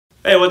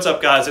Hey, what's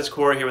up guys? It's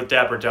Corey here with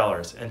Dapper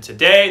Dollars, and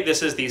today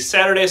this is the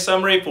Saturday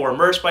summary for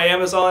Merch by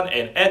Amazon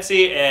and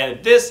Etsy,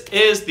 and this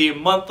is the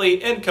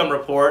monthly income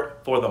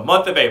report for the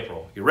month of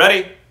April. You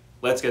ready?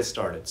 Let's get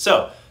started.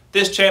 So,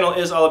 this channel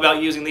is all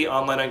about using the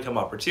online income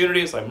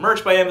opportunities like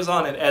Merch by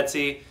Amazon and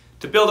Etsy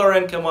to build our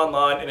income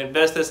online and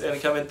invest this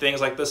income in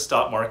things like the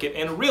stock market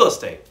and real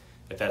estate.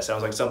 If that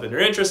sounds like something you're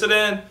interested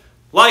in,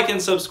 like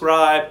and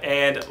subscribe,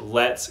 and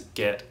let's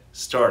get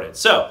started.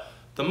 So,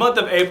 the month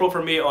of April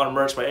for me on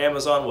Merch by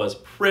Amazon was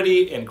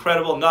pretty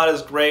incredible. Not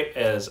as great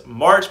as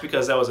March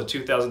because that was a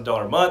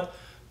 $2,000 month,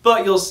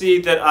 but you'll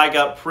see that I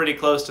got pretty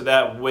close to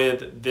that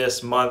with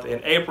this month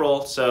in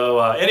April.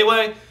 So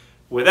anyway,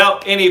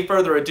 without any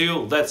further ado,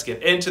 let's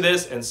get into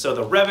this. And so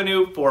the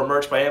revenue for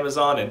Merch by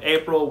Amazon in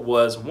April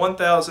was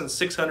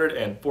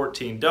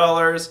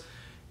 $1,614.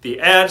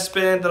 The ad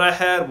spend that I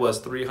had was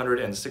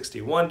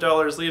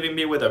 $361, leaving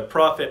me with a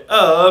profit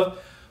of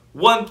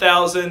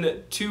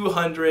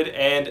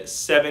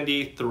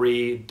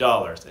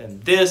 $1,273,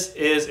 and this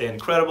is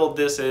incredible.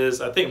 This is,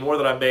 I think, more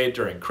than I made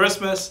during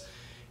Christmas,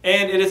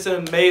 and it is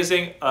an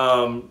amazing,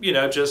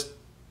 just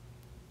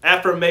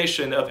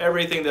affirmation of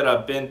everything that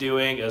I've been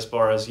doing as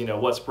far as,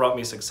 what's brought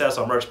me success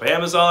on Merch by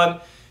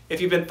Amazon. If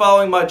you've been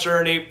following my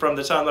journey from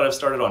the time that I've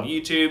started on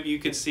YouTube, you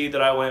could see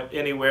that I went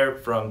anywhere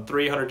from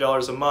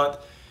 $300 a month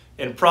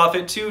in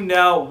profit to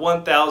now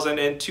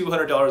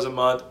 $1,200 a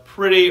month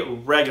pretty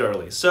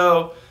regularly.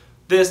 So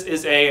this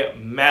is a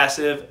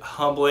massive,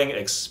 humbling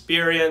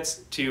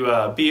experience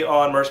to be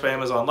on Merch by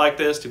Amazon like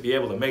this, to be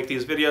able to make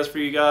these videos for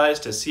you guys,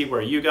 to see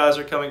where you guys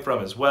are coming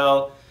from as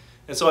well.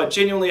 And so I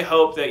genuinely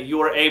hope that you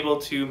are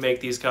able to make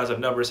these kinds of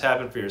numbers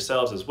happen for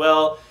yourselves as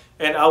well.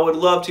 And I would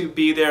love to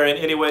be there in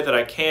any way that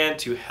I can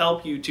to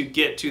help you to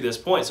get to this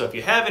point. So if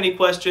you have any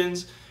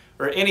questions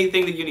or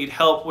anything that you need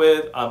help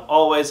with, I'm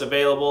always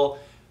available.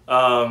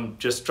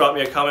 Just drop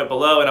me a comment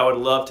below and I would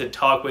love to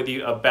talk with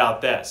you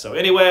about that. So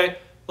anyway,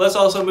 let's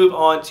also move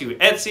on to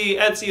Etsy.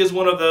 Etsy is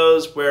one of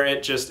those where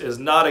it just is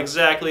not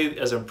exactly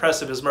as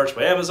impressive as Merch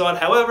by Amazon.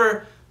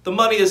 However, the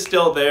money is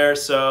still there,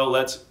 so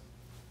let's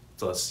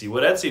see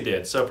what Etsy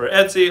did. So for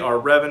Etsy, our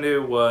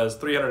revenue was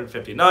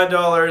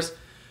 $359,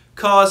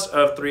 cost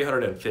of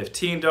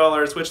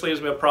 $315, which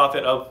leaves me a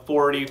profit of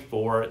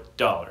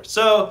 $44.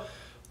 So,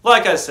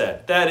 like I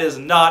said, that is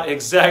not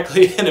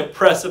exactly an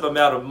impressive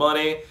amount of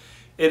money.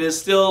 It is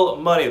still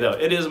money though.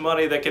 It is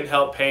money that can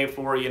help pay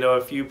for,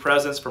 a few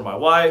presents for my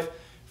wife,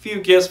 few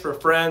gifts for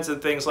friends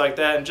and things like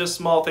that, and just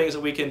small things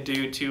that we can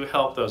do to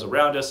help those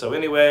around us. So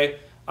anyway,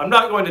 I'm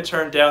not going to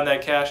turn down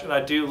that cash, and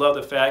I do love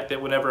the fact that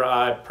whenever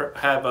I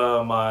have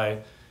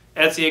my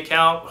Etsy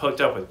account hooked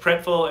up with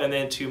Printful and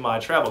then to my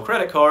travel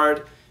credit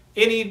card,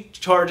 any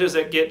charges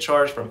that get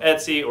charged from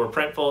Etsy or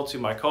Printful to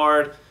my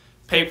card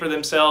pay for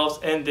themselves,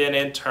 and then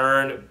in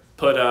turn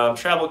put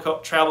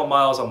travel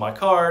miles on my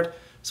card,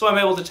 so I'm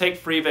able to take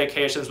free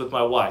vacations with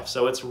my wife.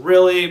 So it's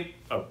really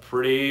a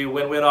pretty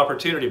win-win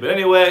opportunity. But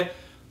anyway,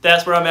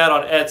 that's where I'm at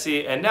on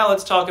Etsy. And now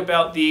let's talk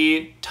about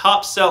the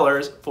top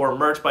sellers for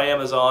Merch by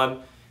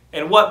Amazon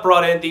and what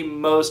brought in the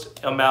most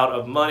amount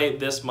of money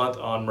this month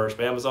on Merch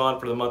by Amazon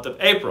for the month of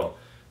April.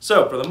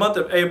 So for the month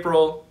of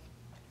April,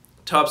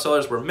 top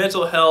sellers were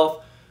mental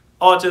health,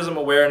 autism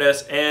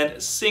awareness,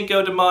 and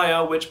Cinco de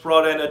Mayo, which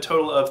brought in a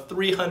total of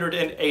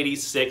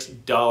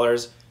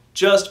 $386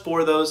 just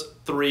for those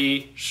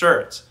 3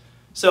 shirts.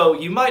 So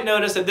you might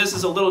notice that this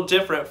is a little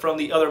different from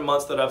the other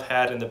months that I've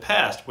had in the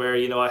past, where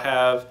I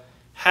have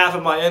half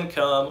of my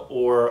income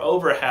or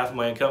over half of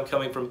my income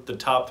coming from the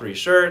top 3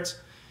 shirts,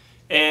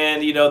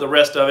 and the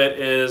rest of it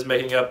is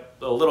making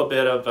up a little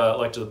bit of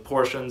like the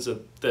portions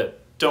that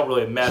don't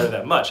really matter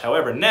that much.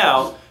 However,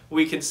 now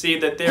we can see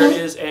that there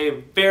is a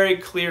very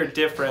clear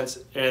difference,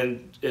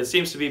 and it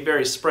seems to be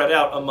very spread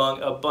out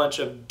among a bunch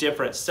of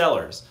different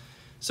sellers.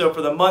 So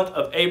for the month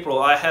of April,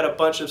 I had a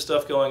bunch of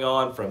stuff going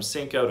on from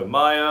Cinco de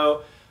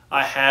Mayo.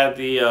 I had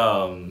the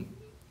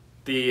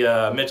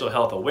mental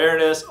health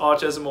awareness,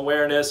 autism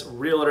awareness,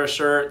 realtor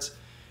shirts.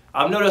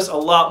 I've noticed a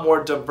lot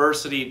more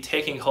diversity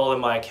taking hold in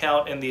my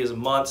account in these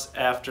months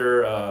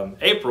after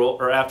April,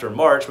 or after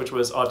March, which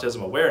was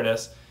autism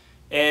awareness,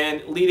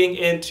 and leading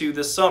into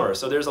the summer.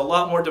 So there's a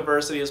lot more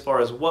diversity as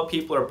far as what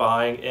people are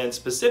buying, and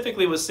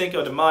specifically with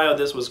Cinco de Mayo,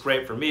 this was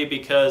great for me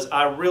because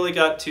I really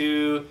got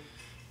to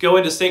go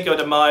into Cinco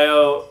de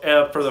Mayo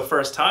for the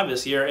first time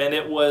this year, and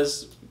it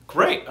was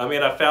great. I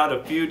mean, I found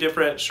a few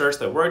different shirts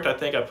that worked. I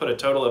think I put a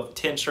total of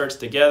 10 shirts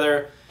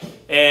together,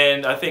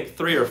 and I think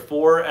 3 or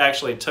 4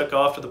 actually took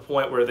off to the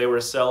point where they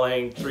were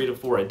selling 3 to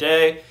 4 a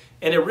day,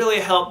 and it really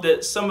helped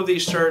that some of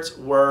these shirts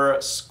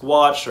were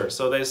squad shirts.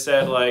 So they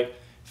said like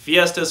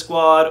Fiesta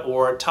Squad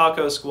or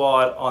Taco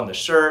Squad on the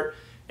shirt,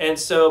 and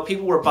so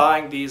people were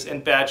buying these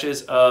in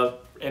batches of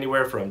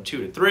anywhere from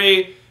 2 to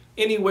 3,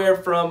 anywhere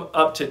from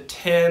up to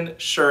 10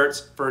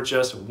 shirts for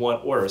just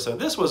 1 order. So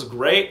this was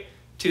great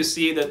to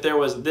see that there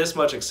was this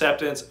much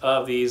acceptance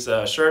of these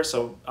shirts.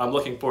 So I'm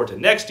looking forward to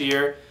next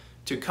year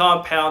to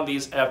compound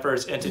these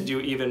efforts and to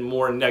do even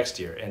more next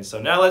year. And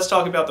so now let's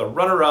talk about the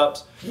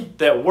runner-ups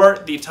that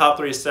weren't the top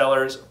 3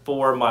 sellers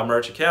for my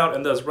merch account.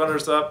 And those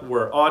runners-up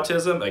were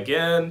Autism,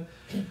 again,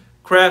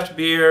 Craft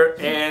Beer,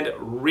 and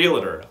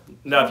Realtor.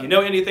 Now, if you know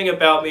anything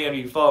about me and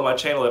you follow my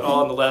channel at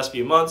all in the last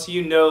few months,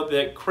 you know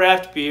that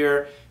Craft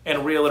Beer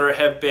and Realtor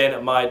have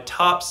been my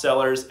top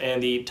sellers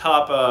and the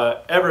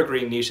top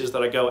evergreen niches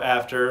that I go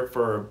after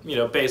for,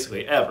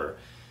 basically ever.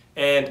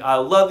 And I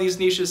love these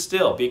niches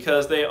still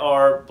because they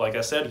are, like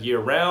I said,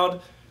 year-round.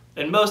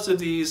 And most of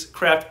these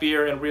Craft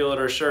Beer and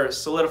Realtor shirts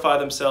solidify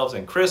themselves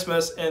in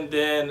Christmas and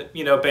then,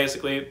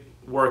 basically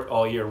work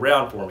all year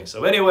round for me.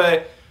 So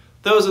anyway,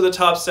 those are the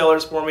top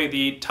sellers for me,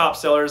 the top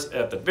sellers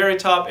at the very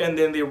top and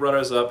then the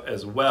runners-up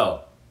as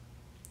well.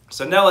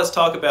 So now let's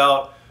talk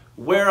about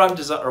what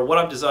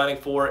I'm designing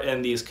for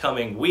in these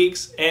coming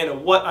weeks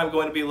and what I'm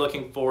going to be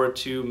looking forward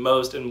to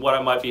most and what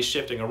I might be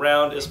shifting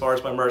around as far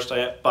as my merch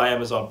by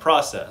Amazon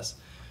process.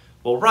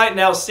 Well, right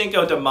now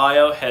Cinco de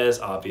Mayo has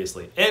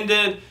obviously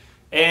ended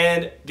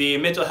and the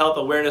Mental Health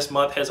Awareness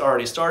Month has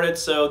already started,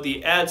 so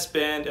the ad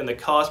spend and the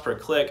cost per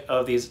click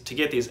of to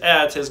get these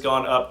ads has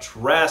gone up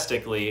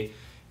drastically.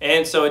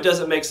 And so it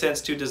doesn't make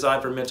sense to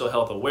design for mental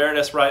health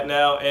awareness right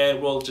now,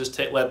 and we'll just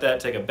let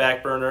that take a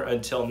back burner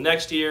until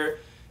next year.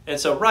 And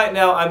so right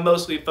now I'm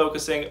mostly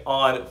focusing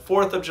on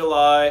 4th of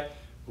July,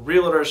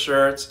 Realtor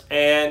shirts,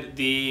 and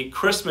the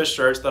Christmas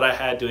shirts that I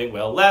had doing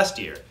well last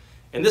year.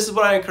 And this is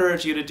what I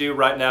encourage you to do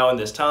right now in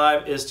this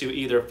time, is to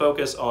either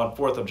focus on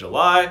 4th of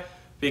July,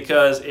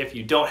 because if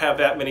you don't have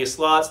that many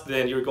slots,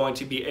 then you're going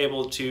to be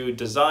able to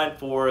design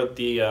for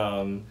the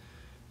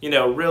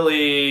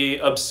really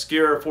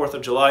obscure 4th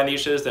of July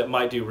niches that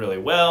might do really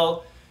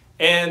well.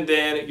 And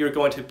then you're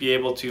going to be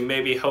able to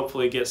maybe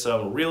hopefully get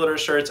some Realtor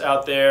shirts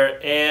out there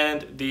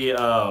and the,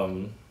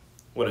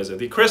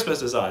 the Christmas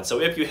design.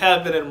 So if you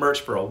have been in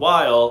merch for a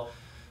while,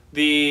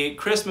 the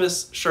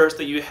Christmas shirts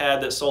that you had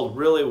that sold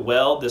really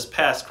well this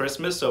past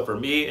Christmas, so for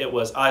me it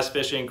was ice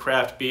fishing,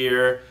 craft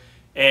beer,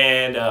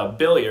 and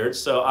billiards.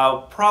 So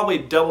I'll probably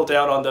double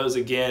down on those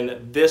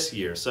again this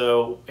year.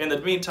 So in the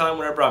meantime,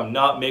 whenever I'm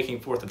not making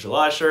 4th of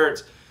July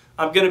shirts,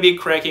 I'm going to be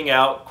cranking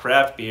out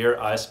craft beer,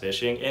 ice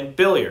fishing, and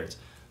billiards.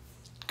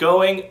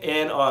 Going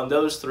in on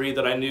those 3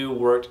 that I knew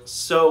worked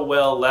so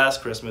well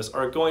last Christmas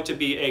are going to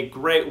be a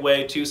great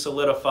way to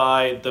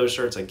solidify those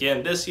shirts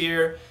again this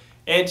year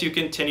and to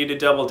continue to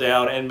double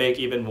down and make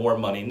even more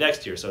money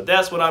next year. So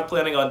that's what I'm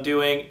planning on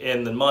doing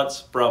in the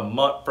months from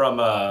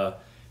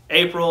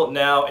April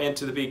now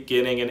into the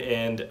beginning and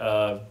end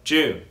of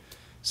June.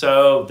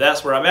 So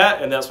that's where I'm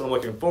at and that's what I'm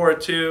looking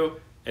forward to.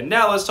 And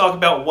now let's talk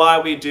about why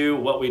we do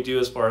what we do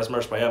as far as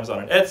merch by Amazon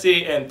and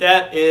Etsy, and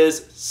that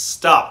is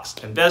stocks,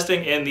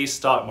 investing in the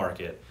stock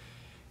market.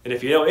 And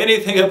if you know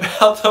anything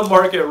about the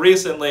market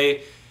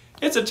recently,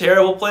 it's a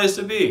terrible place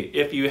to be.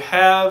 If you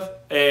have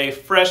a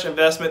fresh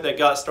investment that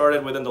got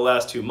started within the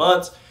last 2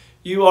 months,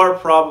 you are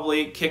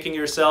probably kicking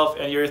yourself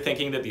and you're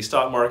thinking that the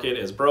stock market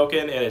is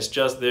broken and it's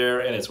just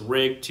there and it's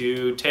rigged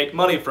to take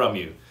money from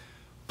you.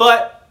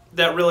 But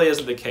that really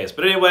isn't the case.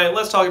 But anyway,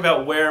 let's talk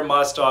about where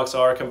my stocks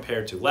are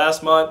compared to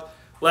last month.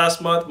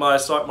 Last month, my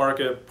stock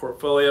market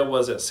portfolio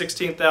was at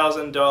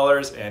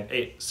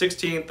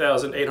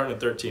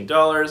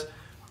 $16,813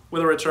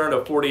 with a return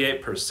of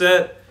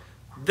 48%.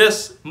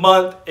 This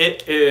month,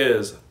 it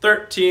is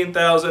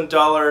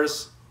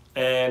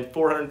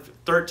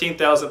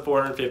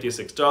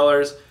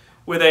 $13,456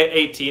 with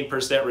a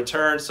 18%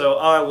 return. So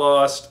I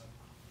lost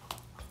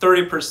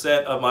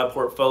 30% of my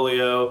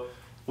portfolio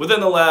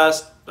within the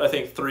last, I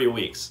think, 3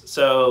 weeks.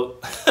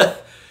 So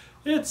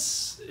it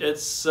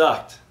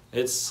sucked.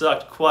 It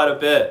sucked quite a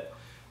bit.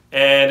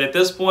 And at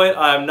this point,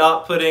 I'm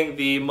not putting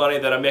the money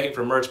that I'm making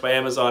from merch by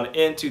Amazon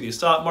into the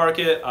stock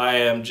market. I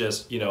am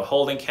just,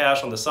 holding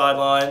cash on the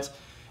sidelines.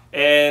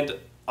 And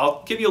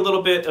I'll give you a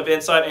little bit of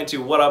insight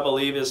into what I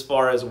believe as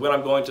far as when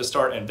I'm going to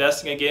start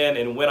investing again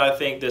and when I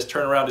think this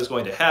turnaround is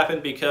going to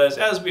happen, because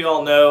as we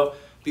all know,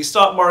 the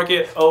stock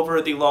market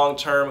over the long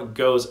term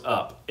goes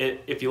up.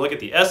 If you look at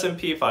the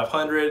S&P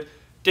 500,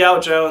 Dow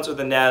Jones, or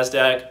the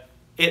NASDAQ,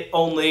 it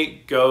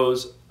only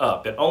goes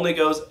up. It only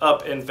goes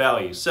up in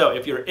value. So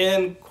if you're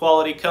in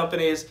quality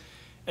companies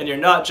and you're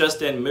not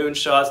just in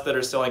moonshots that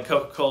are selling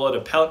Coca-Cola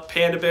to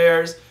panda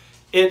bears,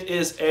 it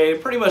is a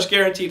pretty much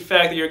guaranteed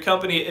fact that your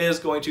company is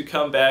going to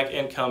come back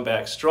and come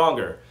back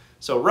stronger.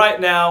 So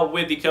right now,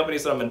 with the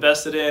companies that I'm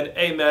invested in,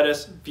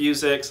 Aemetis,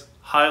 Vuzix,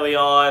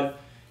 Hyliion,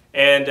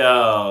 and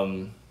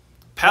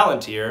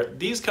Palantir,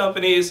 these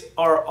companies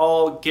are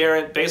all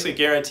basically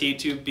guaranteed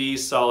to be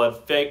solid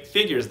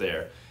figures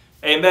there.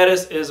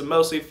 Aemetis is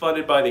mostly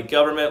funded by the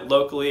government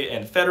locally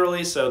and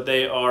federally, so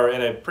they are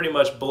in a pretty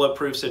much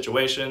bulletproof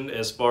situation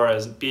as far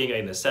as being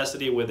a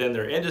necessity within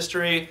their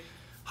industry.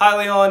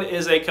 Hyliion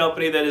is a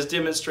company that is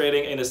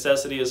demonstrating a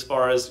necessity as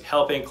far as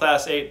helping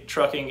Class 8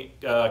 trucking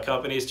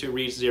companies to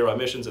reach zero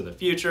emissions in the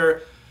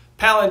future.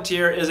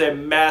 Palantir is a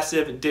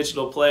massive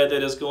digital play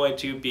that is going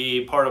to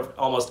be part of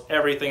almost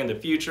everything in the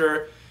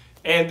future.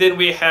 And then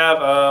we have,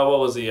 what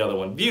was the other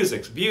one?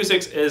 Vuzix.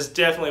 Vuzix is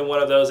definitely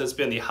one of those that's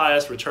been the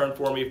highest return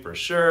for me for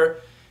sure.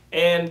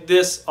 And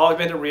this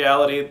augmented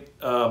reality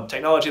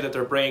technology that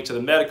they're bringing to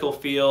the medical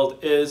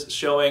field is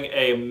showing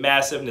a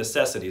massive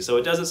necessity. So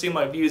it doesn't seem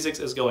like Vuzix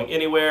is going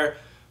anywhere.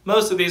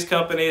 Most of these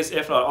companies,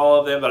 if not all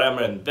of them that I'm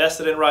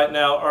invested in right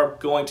now, are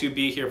going to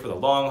be here for the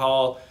long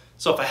haul.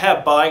 So if I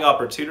have buying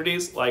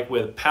opportunities like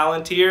with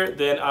Palantir,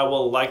 then I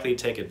will likely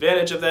take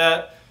advantage of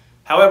that.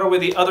 However,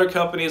 with the other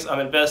companies I'm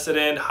invested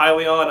in,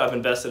 Hyliion, I've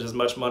invested as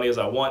much money as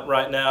I want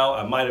right now.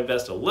 I might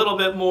invest a little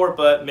bit more,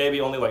 but maybe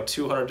only like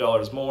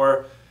 $200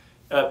 more.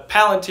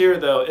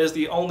 Palantir, though, is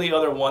the only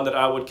other one that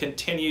I would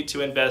continue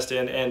to invest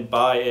in and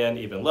buy in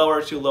even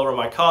lower to lower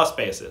my cost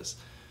basis.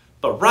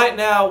 But right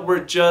now,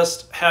 we're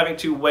just having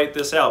to wait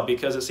this out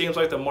because it seems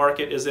like the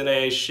market is in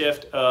a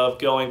shift of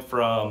going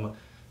from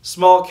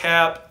small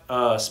cap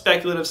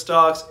speculative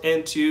stocks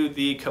into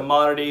the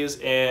commodities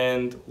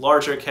and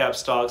larger cap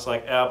stocks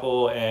like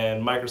Apple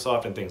and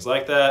Microsoft and things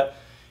like that,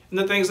 and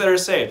the things that are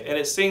safe. And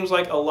it seems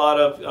like a lot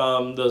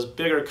of those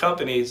bigger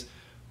companies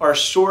are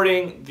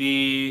shorting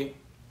the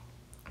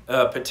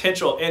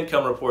potential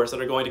income reports that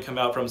are going to come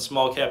out from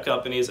small cap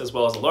companies as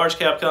well as the large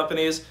cap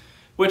companies,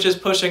 which is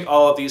pushing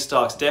all of these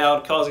stocks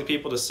down, causing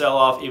people to sell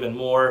off even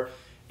more.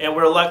 And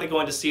we're likely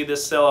going to see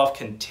this sell-off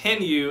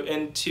continue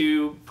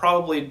into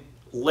probably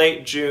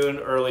late June,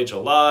 early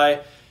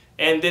July,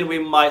 and then we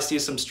might see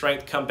some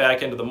strength come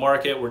back into the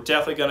market. We're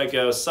definitely going to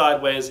go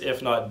sideways,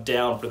 if not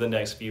down, for the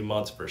next few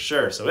months for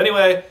sure. So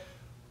anyway,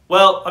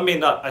 well, I mean,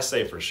 not I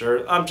say for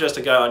sure, I'm just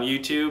a guy on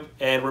YouTube,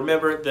 and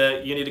remember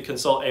that you need to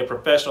consult a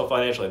professional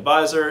financial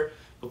advisor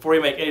before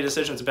you make any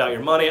decisions about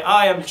your money.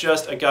 I am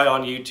just a guy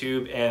on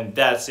YouTube, and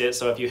that's it.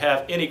 So if you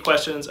have any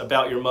questions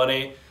about your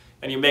money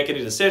and you make any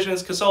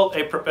decisions, consult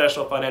a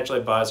professional financial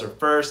advisor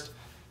first.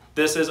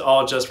 This is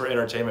all just for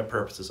entertainment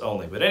purposes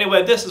only. But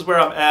anyway, this is where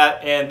I'm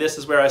at, and this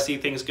is where I see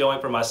things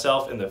going for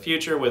myself in the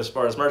future with as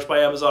far as merch by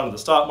Amazon and the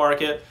stock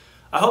market.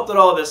 I hope that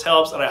all of this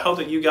helps, and I hope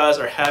that you guys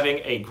are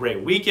having a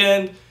great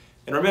weekend.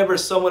 And remember,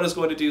 someone is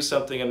going to do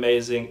something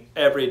amazing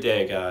every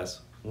day, guys.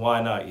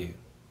 Why not you?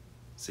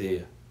 See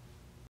ya.